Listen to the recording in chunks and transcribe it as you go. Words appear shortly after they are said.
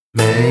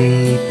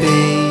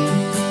Maybe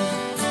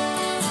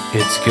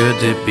it's good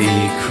to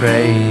be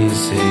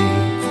crazy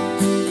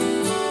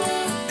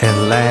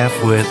and laugh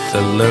with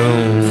the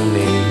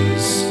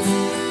loonies,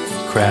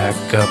 crack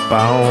up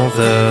all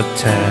the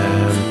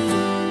time.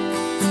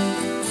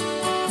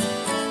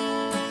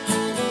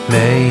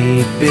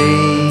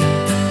 Maybe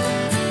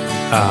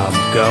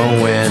I'm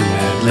going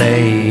mad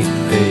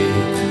lately,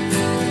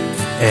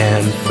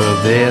 and for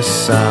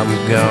this I'm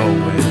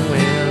going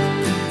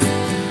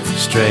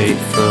straight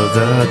for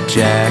the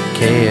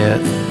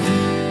jacket.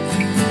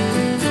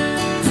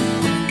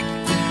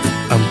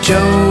 I'm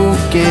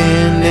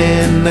joking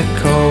in the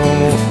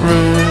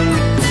courtroom,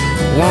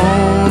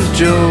 won't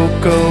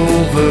joke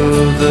over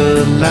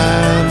the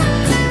line.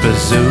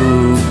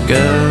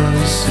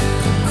 Bazookas,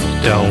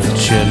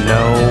 don't you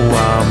know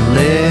I'm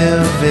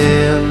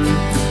living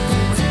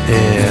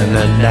in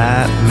a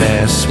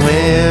nightmare,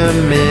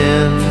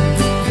 swimming,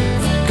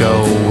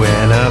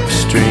 going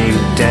upstream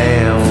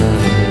down.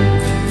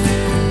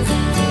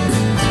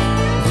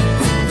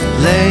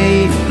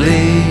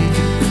 Lately,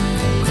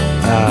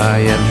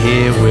 I am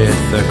here with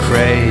the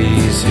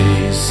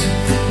crazies,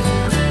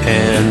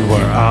 and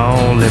we're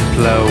all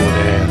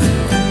imploding,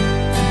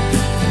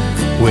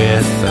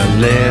 with the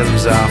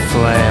limbs are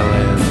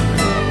flailing,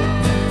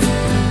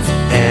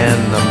 and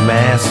the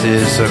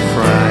masses are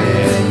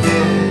crying.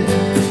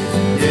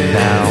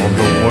 Now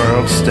the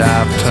world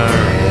stopped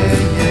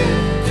turning,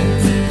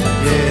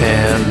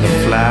 and the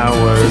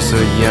flowers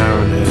are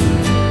yearning.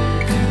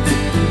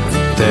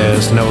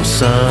 There's no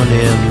sun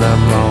in the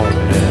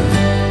morning.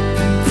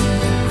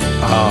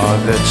 Are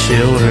the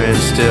children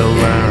still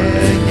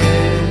learning?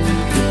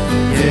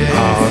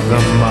 Are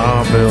the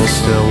marbles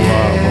still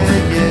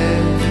wobbling?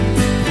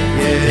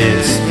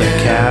 It's the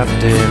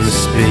captain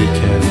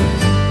speaking,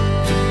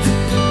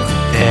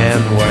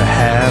 and we're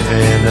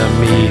having a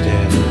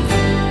meeting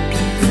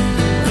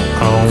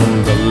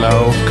on the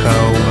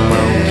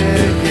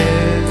locomotive.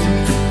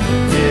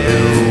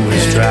 Who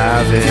is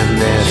driving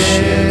this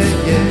ship?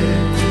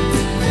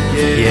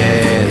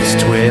 Yeah, it's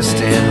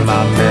twisting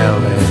my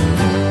melon,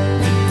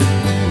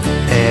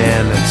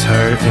 and it's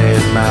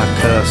hurting my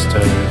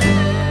custard.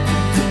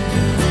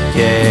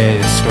 Yeah,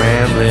 it's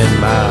scrambling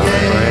my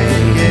brain.